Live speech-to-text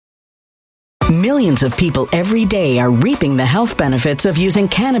Millions of people every day are reaping the health benefits of using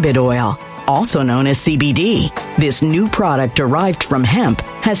cannabis oil, also known as CBD. This new product derived from hemp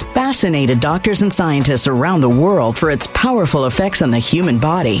has fascinated doctors and scientists around the world for its powerful effects on the human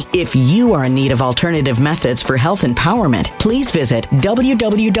body. If you are in need of alternative methods for health empowerment, please visit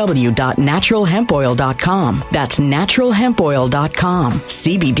www.naturalhempoil.com. That's naturalhempoil.com.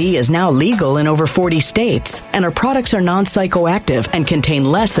 CBD is now legal in over 40 states, and our products are non-psychoactive and contain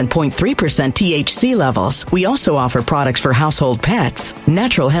less than 0.3% THC levels. We also offer products for household pets.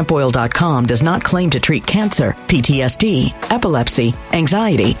 Naturalhempoil.com does not claim to treat cancer, PTSD, epilepsy,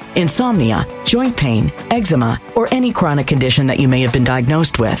 anxiety, insomnia, joint pain, eczema, or any chronic condition that you may have been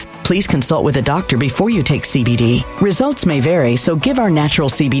diagnosed with. Please consult with a doctor before you take CBD. Results may vary, so give our natural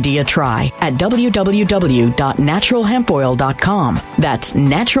CBD a try at www.naturalhempoil.com. That's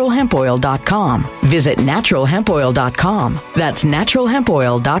naturalhempoil.com. Visit naturalhempoil.com. That's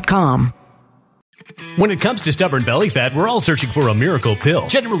naturalhempoil.com. When it comes to stubborn belly fat, we're all searching for a miracle pill.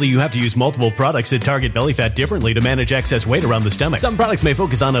 Generally, you have to use multiple products that target belly fat differently to manage excess weight around the stomach. Some products may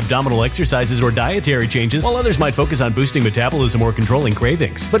focus on abdominal exercises or dietary changes, while others might focus on boosting metabolism or controlling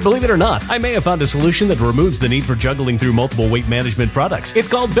cravings. But believe it or not, I may have found a solution that removes the need for juggling through multiple weight management products. It's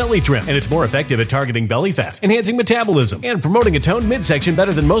called Belly Trim, and it's more effective at targeting belly fat, enhancing metabolism, and promoting a toned midsection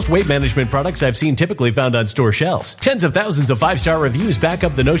better than most weight management products I've seen typically found on store shelves. Tens of thousands of 5-star reviews back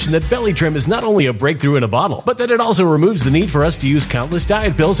up the notion that Belly Trim is not only a breakthrough in a bottle, but that it also removes the need for us to use countless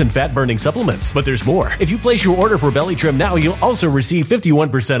diet pills and fat-burning supplements. But there's more. If you place your order for Belly Trim now, you'll also receive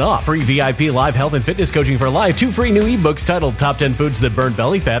 51% off, free VIP live health and fitness coaching for life, 2 free new ebooks titled Top 10 Foods That Burn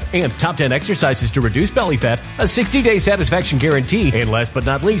Belly Fat and Top 10 Exercises to Reduce Belly Fat, a 60-day satisfaction guarantee, and last but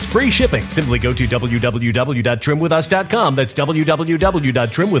not least, free shipping. Simply go to www.trimwithus.com. That's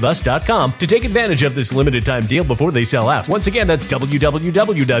www.trimwithus.com to take advantage of this limited time deal before they sell out. Once again, that's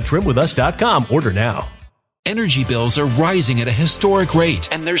www.trimwithus.com. Order now. Energy bills are rising at a historic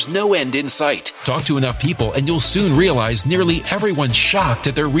rate, and there's no end in sight. Talk to enough people, and you'll soon realize nearly everyone's shocked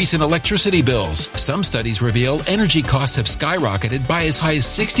at their recent electricity bills. Some studies reveal energy costs have skyrocketed by as high as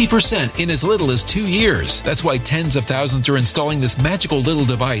 60% in as little as 2 years. That's why tens of thousands are installing this magical little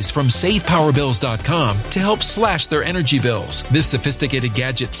device from SavePowerBills.com to help slash their energy bills. This sophisticated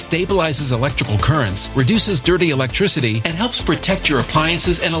gadget stabilizes electrical currents, reduces dirty electricity, and helps protect your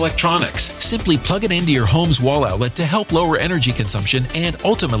appliances and electronics. Simply plug it into your home's wall outlet to help lower energy consumption and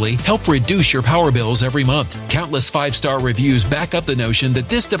ultimately help reduce your power bills every month. Countless 5-star reviews back up the notion that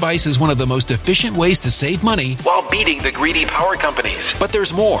this device is one of the most efficient ways to save money while beating the greedy power companies. But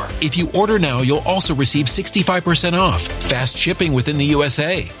there's more. If you order now, you'll also receive 65% off, fast shipping within the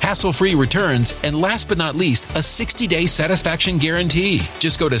USA, hassle-free returns, and last but not least, a 60-day satisfaction guarantee.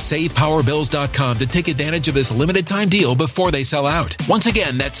 Just go to SavePowerBills.com to take advantage of this limited time deal before they sell out. Once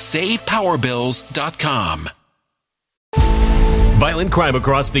again, that's SavePowerBills.com. Violent crime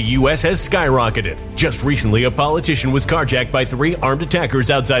across the U.S. has skyrocketed. Just recently, a politician was carjacked by 3 armed attackers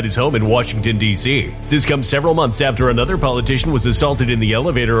outside his home in Washington, D.C. This comes several months after another politician was assaulted in the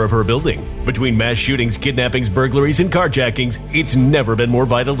elevator of her building. Between mass shootings, kidnappings, burglaries, and carjackings, it's never been more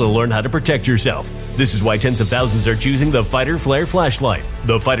vital to learn how to protect yourself. This is why tens of thousands are choosing the Fighter Flare flashlight.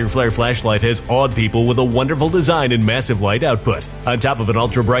 The Fighter Flare flashlight has awed people with a wonderful design and massive light output. On top of an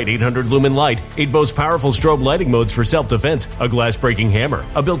ultra-bright 800-lumen light, it boasts powerful strobe lighting modes for self-defense, a glass-breaking hammer,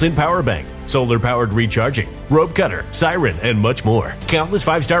 a built-in power bank, solar-powered recharging, rope cutter, siren, and much more. Countless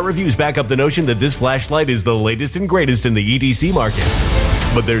 5-star reviews back up the notion that this flashlight is the latest and greatest in the EDC market.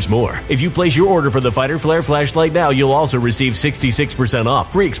 But there's more. If you place your order for the Fighter Flare flashlight now, you'll also receive 66%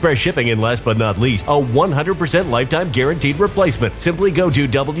 off, free express shipping, and last but not least, a 100% lifetime guaranteed replacement. Simply go to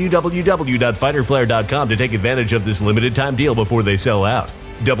www.fighterflare.com to take advantage of this limited time deal before they sell out.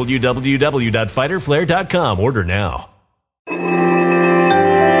 www.fighterflare.com. Order now.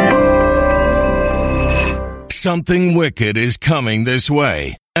 Something wicked is coming this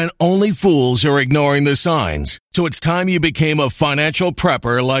way, and only fools are ignoring the signs. So it's time you became a financial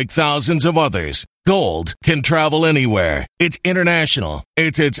prepper like thousands of others. Gold can travel anywhere. It's international.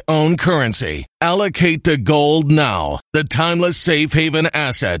 It's its own currency. Allocate to gold now, the timeless safe haven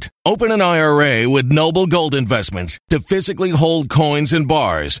asset. Open an IRA with Noble Gold Investments to physically hold coins and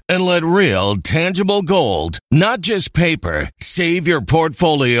bars and let real, tangible gold, not just paper, Save your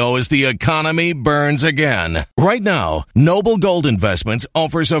portfolio as the economy burns again. Right now, Noble Gold Investments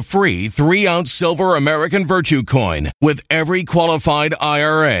offers a free 3-ounce silver American Virtue coin with every qualified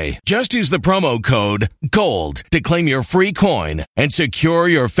IRA. Just use the promo code GOLD to claim your free coin and secure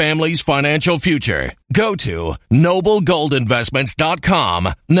your family's financial future. Go to noblegoldinvestments.com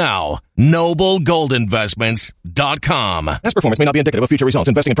now. noblegoldinvestments.com. Past performance may not be indicative of future results.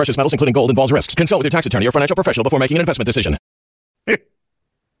 Investing in precious metals, including gold, involves risks. Consult with your tax attorney or financial professional before making an investment decision.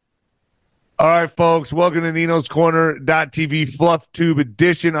 All right, folks. Welcome to Nino's Corner.tv Fluff Tube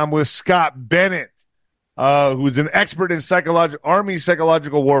Edition. I'm with Scott Bennett, who's an expert in Army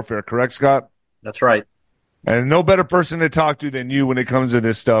psychological warfare. Correct, Scott? That's right. And no better person to talk to than you when it comes to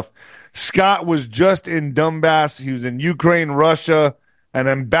this stuff. Scott was just in Donbass. He was in Ukraine, Russia, an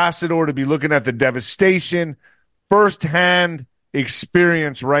ambassador to be looking at the devastation. Firsthand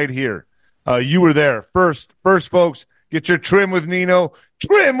experience right here. You were there. First, folks, get your trim with Nino.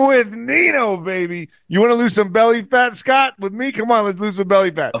 Trim with Nino, baby. You want to lose some belly fat, Scott, with me? Come on, let's lose some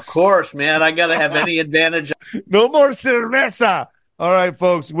belly fat. Of course, man. I got to have any advantage. No more cerveza. All right,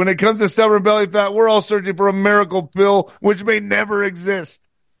 folks, when it comes to stubborn belly fat, we're all searching for a miracle pill, which may never exist.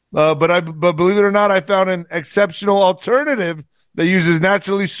 But believe it or not, I found an exceptional alternative that uses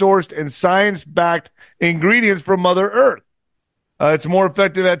naturally sourced and science-backed ingredients from Mother Earth. It's more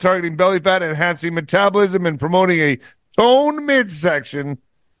effective at targeting belly fat, enhancing metabolism, and promoting a toned midsection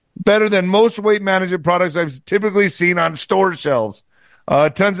better than most weight management products I've typically seen on store shelves.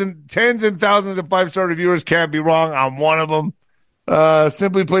 Tens and thousands of 5-star reviewers can't be wrong. I'm one of them.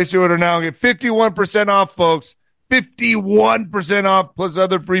 Simply place your order now and get 51% off, folks. 51% off plus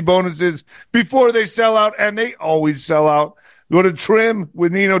other free bonuses before they sell out, and they always sell out. Go to Trim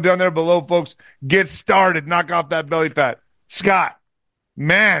with Nino down there below, folks. Get started. Knock off that belly fat. Scott,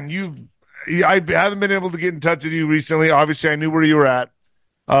 man, I haven't been able to get in touch with you recently. Obviously, I knew where you were at.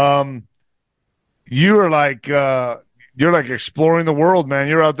 You're like exploring the world, man.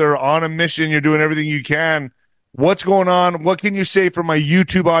 You're out there on a mission. You're doing everything you can. What's going on? What can you say for my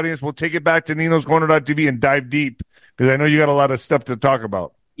YouTube audience? We'll take it back to Nino's Corner.tv and dive deep because I know you got a lot of stuff to talk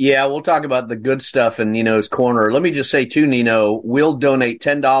about. Yeah, we'll talk about the good stuff in Nino's Corner. Let me just say, too, Nino, we'll donate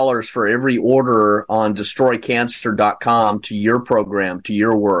 $10 for every order on destroycancer.com to your program, to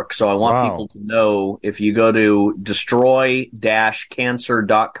your work. So I want people to know if you go to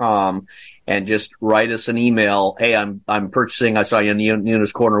destroy-cancer.com and just write us an email, hey, I'm purchasing, I saw you in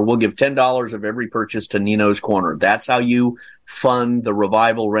Nino's Corner. We'll give $10 of every purchase to Nino's Corner. That's how you fund the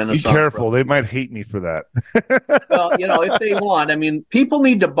revival renaissance. Be careful. They might hate me for that. Well, if they want. I mean, people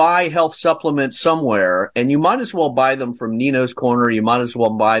need to buy health supplements somewhere, and you might as well buy them from Nino's Corner. You might as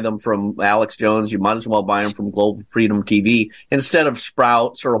well buy them from Alex Jones. You might as well buy them from Global Freedom TV instead of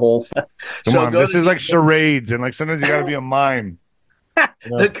Sprouts or Whole Foods. Come on, this is like charades, and like sometimes you got to be a mime.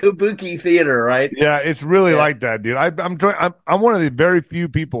 The Kabuki Theater, right? Yeah, it's really like that, dude. I'm one of the very few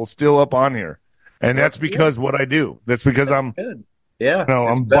people still up on here, and that's because what I do. That's because I'm good. Yeah,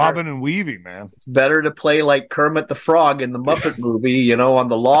 I'm bobbing and weaving, man. It's better to play like Kermit the Frog in the Muppet movie, on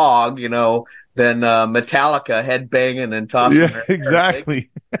the log, than Metallica headbanging and tossing. Yeah,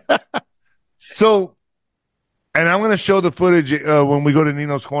 exactly. So, and I'm going to show the footage when we go to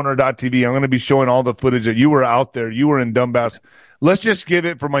ninoscorner.tv. I'm going to be showing all the footage that you were out there. You were in Donbass. Let's just give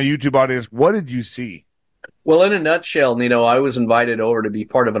it for my YouTube audience. What did you see? Well, in a nutshell, I was invited over to be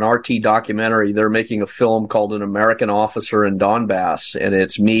part of an RT documentary. They're making a film called An American Officer in Donbass, and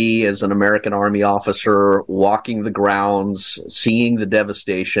it's me as an American Army officer walking the grounds, seeing the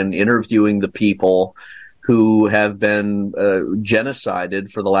devastation, interviewing the people who have been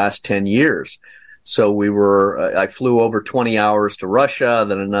genocided for the last 10 years. So I flew over 20 hours to Russia,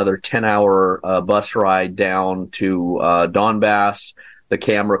 then another 10-hour bus ride down to Donbass. The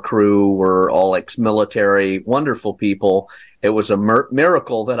camera crew were all ex-military, wonderful people. It was a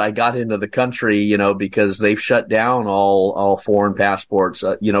miracle that I got into the country, because they've shut down all foreign passports,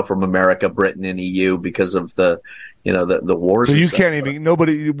 from America, Britain, and EU because of the wars. So you can't even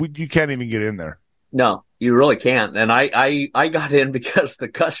get in there. No, you really can't. And I got in because the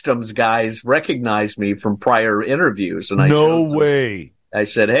customs guys recognized me from prior interviews. And no way. I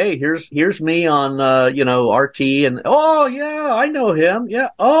said, hey, here's me on, RT. And, oh, yeah, I know him. Yeah.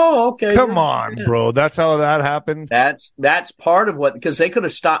 Oh, okay. Come on, bro. That's how that happened? That's part of because they could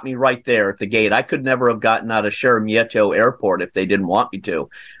have stopped me right there at the gate. I could never have gotten out of Sheremetyevo Airport if they didn't want me to.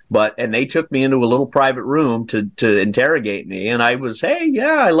 And they took me into a little private room to interrogate me. And I was, hey,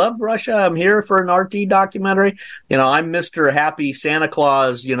 yeah, I love Russia. I'm here for an RT documentary. I'm Mr. Happy Santa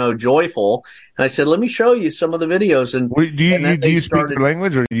Claus, joyful. And I said, let me show you some of the videos. And do you speak the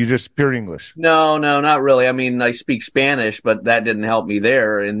language, or you just pure English? No, not really. I mean, I speak Spanish, but that didn't help me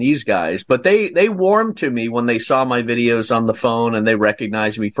there in these guys. But they warmed to me when they saw my videos on the phone, and they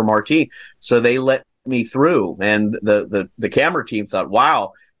recognized me from RT. So they let me through. And the camera team thought,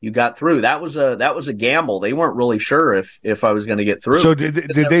 wow, you got through. That was a gamble. They weren't really sure if I was going to get through. So did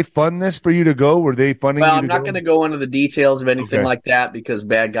they fund this for you to go? Were they funding? Well, I'm not going to go into the details of anything like that, because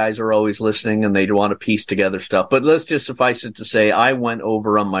bad guys are always listening and they want to piece together stuff. But let's just suffice it to say, I went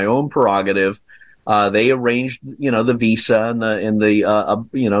over on my own prerogative. They arranged, the visa and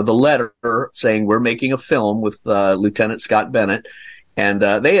the letter saying we're making a film with Lieutenant Scott Bennett. And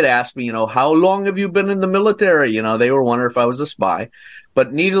they had asked me, how long have you been in the military? They were wondering if I was a spy.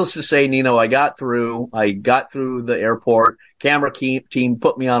 But needless to say, Nino, I got through the airport. Camera team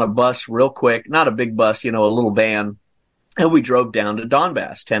put me on a bus real quick, not a big bus, a little van. And we drove down to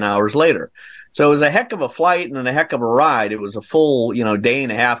Donbass 10 hours later. So it was a heck of a flight and a heck of a ride. It was a full, day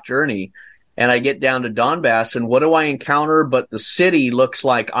and a half journey. And I get down to Donbass, and what do I encounter? But the city looks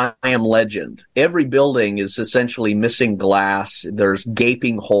like I Am Legend. Every building is essentially missing glass. There's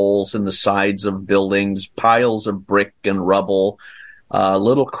gaping holes in the sides of buildings, piles of brick and rubble.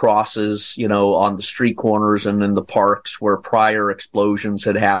 Little crosses, on the street corners and in the parks where prior explosions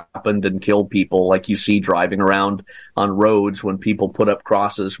had happened and killed people, like you see driving around on roads when people put up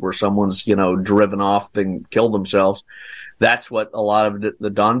crosses where someone's, driven off and killed themselves. That's what a lot of the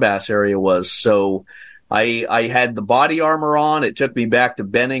Donbass area was. So I had the body armor on. It took me back to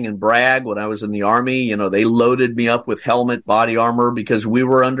Benning and Bragg when I was in the Army. They loaded me up with helmet, body armor, because we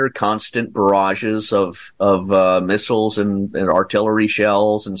were under constant barrages of missiles and artillery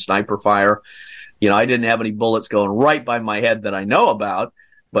shells and sniper fire. I didn't have any bullets going right by my head that I know about,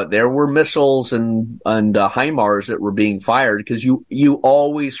 but there were missiles and HIMARS that were being fired, because you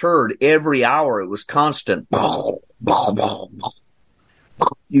always heard every hour. It was constant.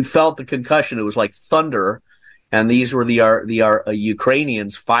 You felt the concussion. It was like thunder. And these were the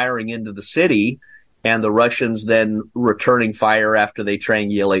Ukrainians firing into the city, and the Russians then returning fire after they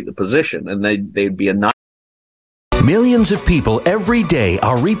triangulate the position. And they'd be annihilated. Millions of people every day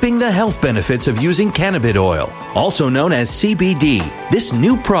are reaping the health benefits of using cannabis oil, also known as CBD. This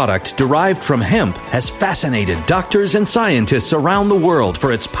new product derived from hemp has fascinated doctors and scientists around the world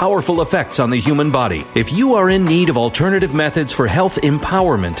for its powerful effects on the human body. If you are in need of alternative methods for health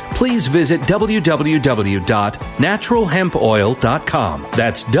empowerment, please visit www.naturalhempoil.com.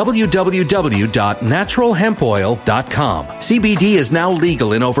 That's www.naturalhempoil.com. CBD is now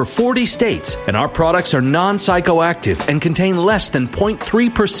legal in over 40 states, and our products are non-psychoactive and contain less than 0.3%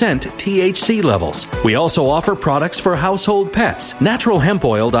 THC levels. We also offer products for household pets.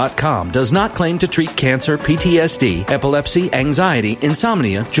 NaturalHempOil.com does not claim to treat cancer, PTSD, epilepsy, anxiety,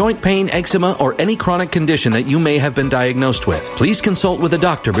 insomnia, joint pain, eczema, or any chronic condition that you may have been diagnosed with. Please consult with a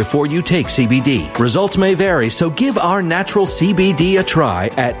doctor before you take CBD. Results may vary, so give our natural CBD a try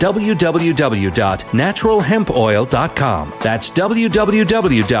at www.naturalhempoil.com. That's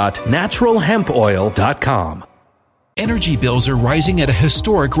www.naturalhempoil.com. Energy bills are rising at a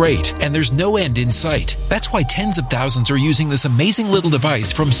historic rate, and there's no end in sight. That's why tens of thousands are using this amazing little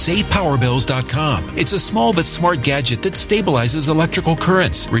device from SavePowerBills.com. It's a small but smart gadget that stabilizes electrical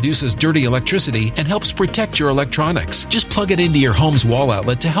currents, reduces dirty electricity, and helps protect your electronics. Just plug it into your home's wall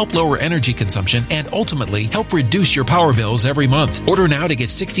outlet to help lower energy consumption and ultimately help reduce your power bills every month. Order now to get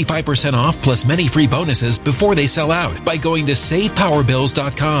 65% off plus many free bonuses before they sell out by going to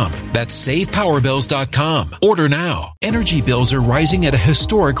SavePowerBills.com. That's SavePowerBills.com. Order now. Energy bills are rising at a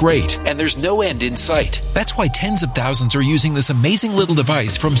historic rate, and there's no end in sight. That's why tens of thousands are using this amazing little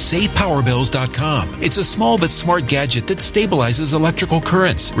device from SavePowerBills.com. It's a small but smart gadget that stabilizes electrical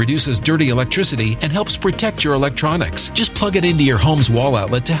currents, reduces dirty electricity, and helps protect your electronics. Just plug it into your home's wall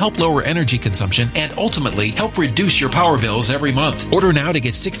outlet to help lower energy consumption and ultimately help reduce your power bills every month. Order now to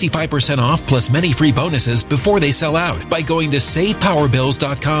get 65% off plus many free bonuses before they sell out by going to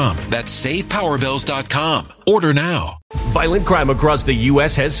SavePowerBills.com. That's SavePowerBills.com. Order now. Violent crime across the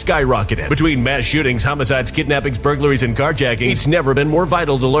U.S. has skyrocketed. Between mass shootings, homicides, kidnappings, burglaries, and carjackings, it's never been more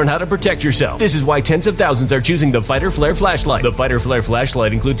vital to learn how to protect yourself. This is why tens of thousands are choosing the Fighter Flare flashlight. The Fighter Flare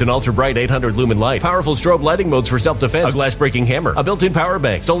flashlight includes an ultra-bright 800 lumen light, powerful strobe lighting modes for self-defense, a glass-breaking hammer, a built-in power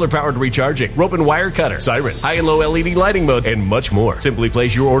bank, solar-powered recharging, rope and wire cutter, siren, high and low LED lighting mode, and much more. Simply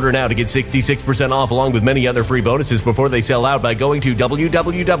place your order now to get 66% off along with many other free bonuses before they sell out by going to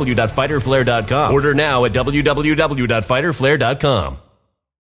www.fighterflare.com. Order now at www.fighterflare.com.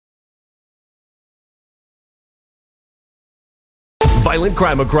 Violent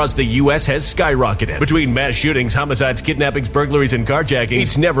crime across the U.S. has skyrocketed. Between mass shootings, homicides, kidnappings, burglaries, and carjackings,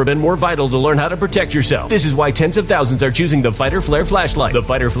 it's never been more vital to learn how to protect yourself. This is why tens of thousands are choosing the Fighter Flare flashlight. The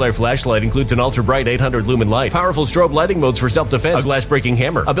Fighter Flare flashlight includes an ultra-bright 800 lumen light, powerful strobe lighting modes for self-defense, a glass-breaking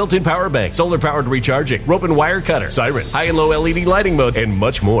hammer, a built-in power bank, solar-powered recharging, rope and wire cutter, siren, high and low LED lighting mode, and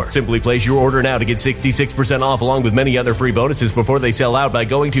much more. Simply place your order now to get 66% off along with many other free bonuses before they sell out by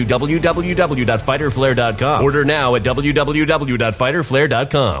going to www.fighterflare.com. Order now at www.fighterflare.com.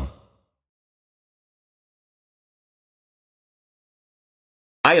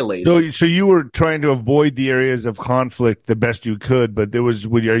 So you were trying to avoid the areas of conflict the best you could, but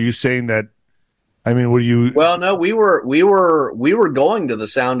are you saying that? I mean, were you? Well, no, we were going to the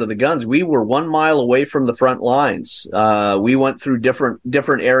sound of the guns. We were 1 mile away from the front lines. We went through different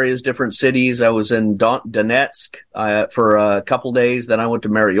areas, different cities. I was in Donetsk for a couple days. Then I went to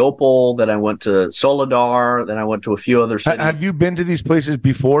Mariupol. Then I went to Soledar. Then I went to a few other cities. Have you been to these places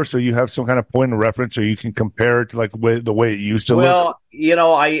before? So you have some kind of point of reference, or you can compare it to like the way it used to look. Well, you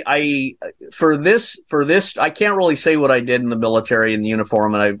know, I for this, I can't really say what I did in the military in the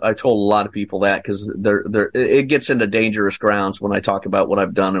uniform, and I told a lot of people that because it gets into dangerous grounds when I talk about what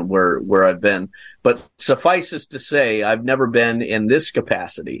I've done and where I've been. But suffice to say, I've never been in this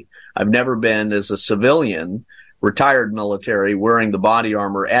capacity. I've never been as a civilian, retired military, wearing the body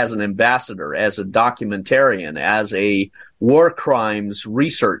armor as an ambassador, as a documentarian, as a war crimes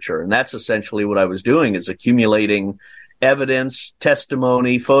researcher, and that's essentially what I was doing: is accumulating evidence,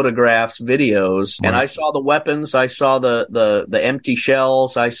 testimony, photographs, videos, and I saw the weapons, I saw the empty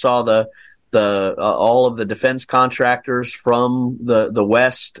shells, I saw the all of the defense contractors from the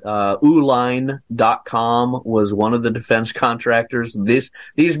West. Uline.com was one of the defense contractors. These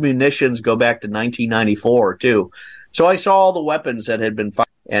munitions go back to 1994 too. So I saw all the weapons that had been fired,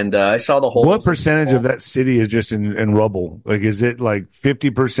 and I saw the whole. What percentage of that city is just in rubble? Like, is it like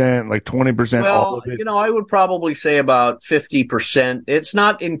 50%, like 20%? Well, all of it? you know, I would probably say about 50%. It's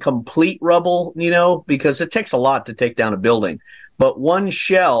not in complete rubble, you know, because it takes a lot to take down a building. But one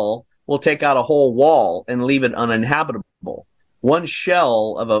shell will take out a whole wall and leave it uninhabitable. One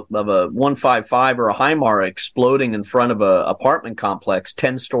shell of a 155 or a HIMARS exploding in front of an apartment complex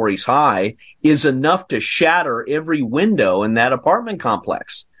 10 stories high is enough to shatter every window in that apartment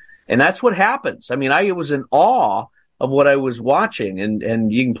complex. And that's what happens. I mean, I was in awe of what I was watching,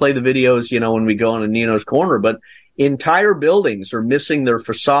 and you can play the videos, you know, when we go into Nino's Corner, but entire buildings are missing their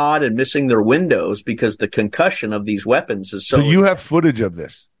facade and missing their windows because the concussion of these weapons is so. So you have footage of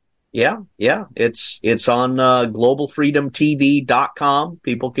this? Yeah. It's on globalfreedomtv.com.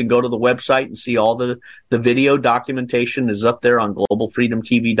 People can go to the website and see all the video documentation is up there on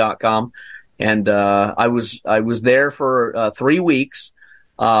globalfreedomtv.com. And I was there for 3 weeks.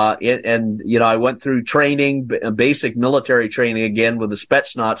 And you know, I went through training, basic military training again with the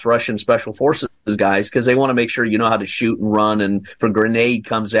Spetsnaz, Russian Special Forces guys, because they want to make sure you know how to shoot and run, and if a grenade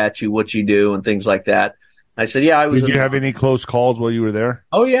comes at you, what you do and things like that. I said, yeah, I was. Did you have any close calls while you were there?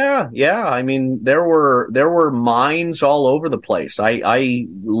 Oh, yeah. I mean, there were mines all over the place. I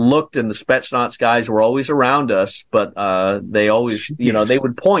looked, and the Spetsnaz guys were always around us, but they always, you know, they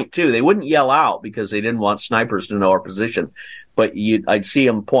would point too. They wouldn't yell out because they didn't want snipers to know our position. But I'd see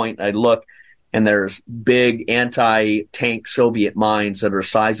them point, I'd look, and there's big anti-tank Soviet mines that are the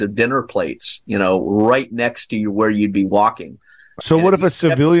size of dinner plates, you know, right next to you where you'd be walking. So what if a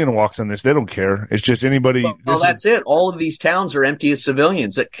civilian walks on this? They don't care. It's just anybody. Well, that's it. All of these towns are empty of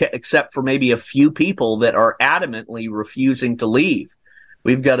civilians, except for maybe a few people that are adamantly refusing to leave.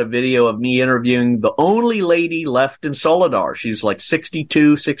 We've got a video of me interviewing the only lady left in Soledar. She's like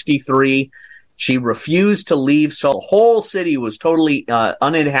 62, 63. She refused to leave. So the whole city was totally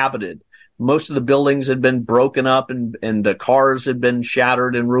uninhabited. Most of the buildings had been broken up, and the cars had been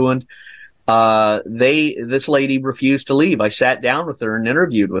shattered and ruined. This lady refused to leave. I sat down with her and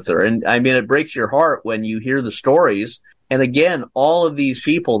interviewed with her. And I mean, it breaks your heart when you hear the stories. And again, all of these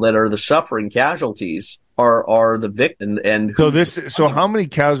people that are the suffering casualties are the victim. And so how many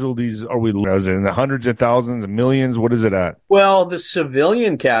casualties are we in? The hundreds of thousands, the millions? What is it at? Well, the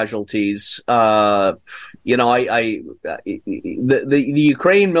civilian casualties, you know, the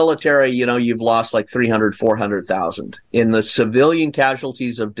Ukraine military, you know, you've lost like 300, 400,000. In the civilian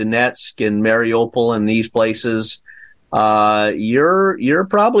casualties of Donetsk and Mariupol and these places, you're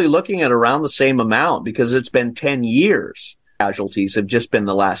probably looking at around the same amount because it's been 10 years. Casualties have just been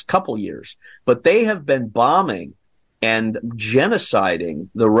the last couple years, but they have been bombing and genociding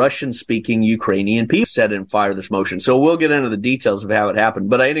the Russian-speaking Ukrainian people. Set and fire this motion. So we'll get into the details of how it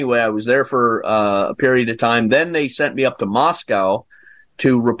happened. But anyway, I was there for a period of time. Then they sent me up to Moscow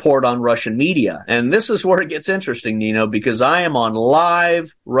to report on Russian media. And this is where it gets interesting, Nino, because I am on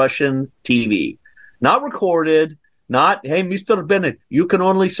live Russian TV. Not recorded, not, hey, Mr. Bennett, you can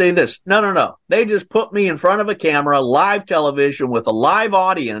only say this. No. They just put me in front of a camera, live television with a live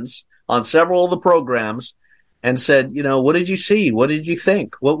audience on several of the programs and said, what did you see? What did you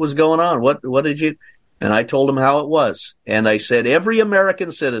think? What was going on? What did you... And I told them how it was. And I said, every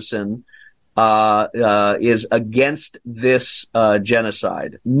American citizen is against this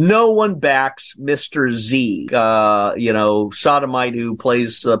genocide. No one backs Mr. Z, sodomite who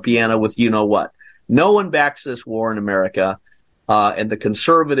plays piano with you-know-what. No one backs this war in America, and the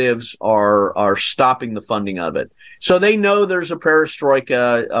conservatives are stopping the funding of it. So they know there's a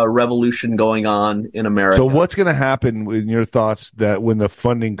perestroika revolution going on in America. So what's going to happen, in your thoughts, that when the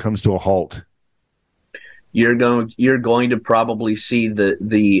funding comes to a halt? You're going to probably see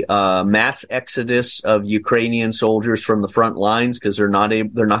the mass exodus of Ukrainian soldiers from the front lines because they're not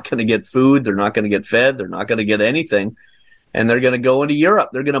going to get food, they're not going to get fed, they're not going to get anything, and they're going to go into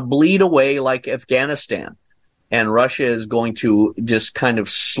Europe. They're going to bleed away like Afghanistan, and Russia is going to just kind of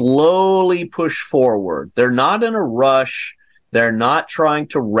slowly push forward. They're not in a rush. They're not trying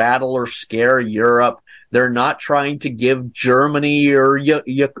to rattle or scare Europe. They're not trying to give Germany or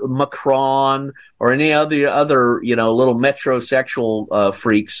Macron or any other little metrosexual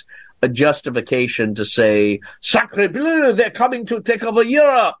freaks a justification to say, Sacre bleu, they're coming to take over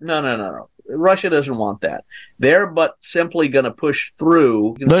Europe. No. Russia doesn't want that. They're but simply going to push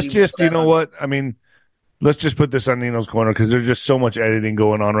through. Let's just, let's just put this on Nino's Corner because there's just so much editing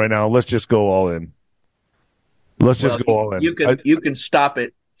going on right now. Let's just go all in. Let's just go all in. You can stop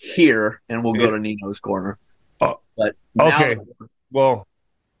it here, and we'll go to Nino's Corner. But okay, well,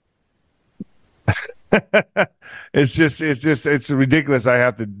 it's ridiculous. I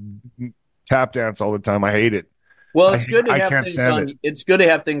have to tap dance all the time. I hate it. Well, it's good to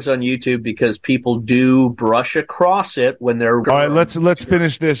have things on YouTube because people do brush across it when they're. All right, let's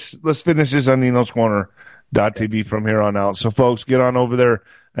finish this. Let's finish this on Nino's Corner.tv from here on out. So, folks, get on over there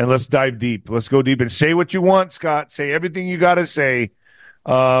and let's dive deep. Let's go deep and say what you want, Scott. Say everything you got to say.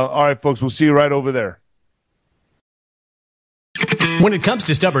 All right, folks, we'll see you right over there. When it comes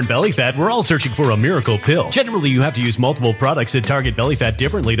to stubborn belly fat, we're all searching for a miracle pill. Generally, you have to use multiple products that target belly fat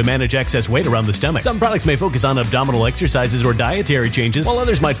differently to manage excess weight around the stomach. Some products may focus on abdominal exercises or dietary changes, while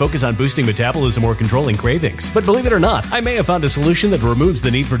others might focus on boosting metabolism or controlling cravings. But believe it or not, I may have found a solution that removes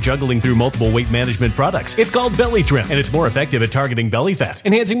the need for juggling through multiple weight management products. It's called Belly Trim, and it's more effective at targeting belly fat,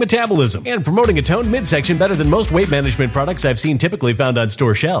 enhancing metabolism, and promoting a toned midsection better than most weight management products I've seen typically found on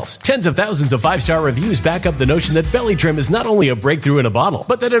store shelves. Tens of thousands of 5-star reviews back up the notion that Belly Trim is not only a breakthrough in a bottle,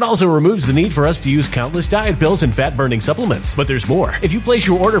 but that it also removes the need for us to use countless diet pills and fat-burning supplements. But there's more. If you place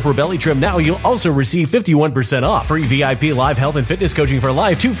your order for Belly Trim now, you'll also receive 51% off, free VIP live health and fitness coaching for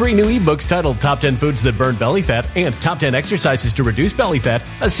life, 2 free new ebooks titled Top 10 Foods That Burn Belly Fat and Top 10 Exercises to Reduce Belly Fat,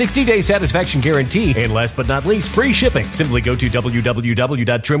 a 60-day satisfaction guarantee, and last but not least, free shipping. Simply go to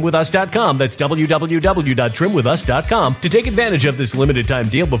www.trimwithus.com. That's www.trimwithus.com to take advantage of this limited time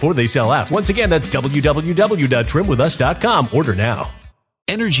deal before they sell out. Once again, that's www.trimwithus.com. Order now.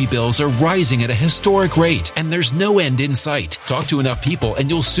 Energy bills are rising at a historic rate, and there's no end in sight. Talk to enough people, and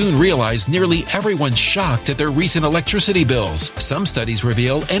you'll soon realize nearly everyone's shocked at their recent electricity bills. Some studies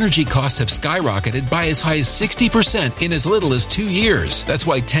reveal energy costs have skyrocketed by as high as 60% in as little as 2 years. That's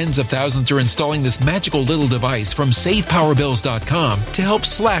why tens of thousands are installing this magical little device from SavePowerBills.com to help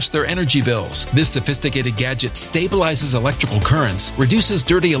slash their energy bills. This sophisticated gadget stabilizes electrical currents, reduces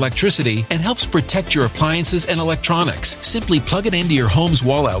dirty electricity, and helps protect your appliances and electronics. Simply plug it into your home's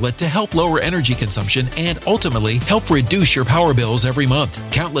wall outlet to help lower energy consumption and ultimately help reduce your power bills every month.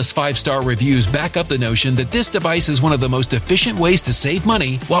 Countless 5-star reviews back up the notion that this device is one of the most efficient ways to save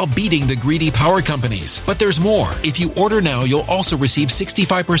money while beating the greedy power companies. But there's more. If you order now, you'll also receive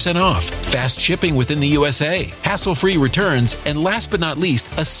 65% off, fast shipping within the USA, hassle-free returns, and last but not least,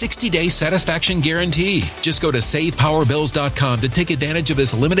 a 60-day satisfaction guarantee. Just go to SavePowerBills.com to take advantage of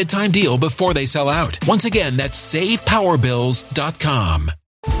this limited time deal before they sell out. Once again, that's SavePowerBills.com.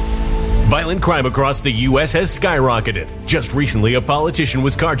 Violent crime across the U.S. has skyrocketed. Just recently, a politician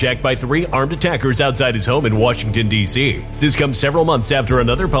was carjacked by 3 armed attackers outside his home in Washington, D.C. This comes several months after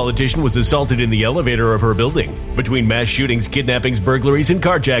another politician was assaulted in the elevator of her building. Between mass shootings, kidnappings, burglaries, and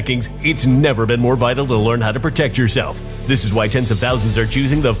carjackings, it's never been more vital to learn how to protect yourself. This is why tens of thousands are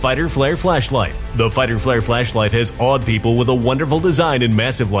choosing the Fighter Flare flashlight. The Fighter Flare flashlight has awed people with a wonderful design and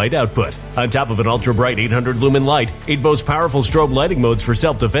massive light output. On top of an ultra-bright 800 lumen light, it boasts powerful strobe lighting modes for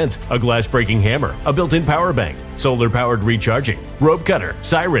self-defense, a glass glass-breaking hammer, a built-in power bank, solar-powered recharging, rope cutter,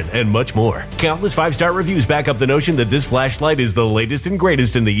 siren, and much more. Countless 5-star reviews back up the notion that this flashlight is the latest and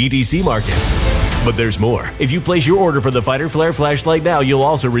greatest in the EDC market. But there's more. If you place your order for the Fighter Flare flashlight now, you'll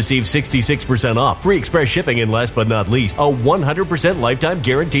also receive 66% off, free express shipping, and last but not least, a 100% lifetime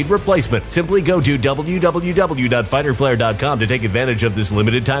guaranteed replacement. Simply go to www.fighterflare.com to take advantage of this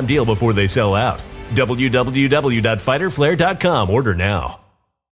limited time deal before they sell out. www.fighterflare.com. Order now.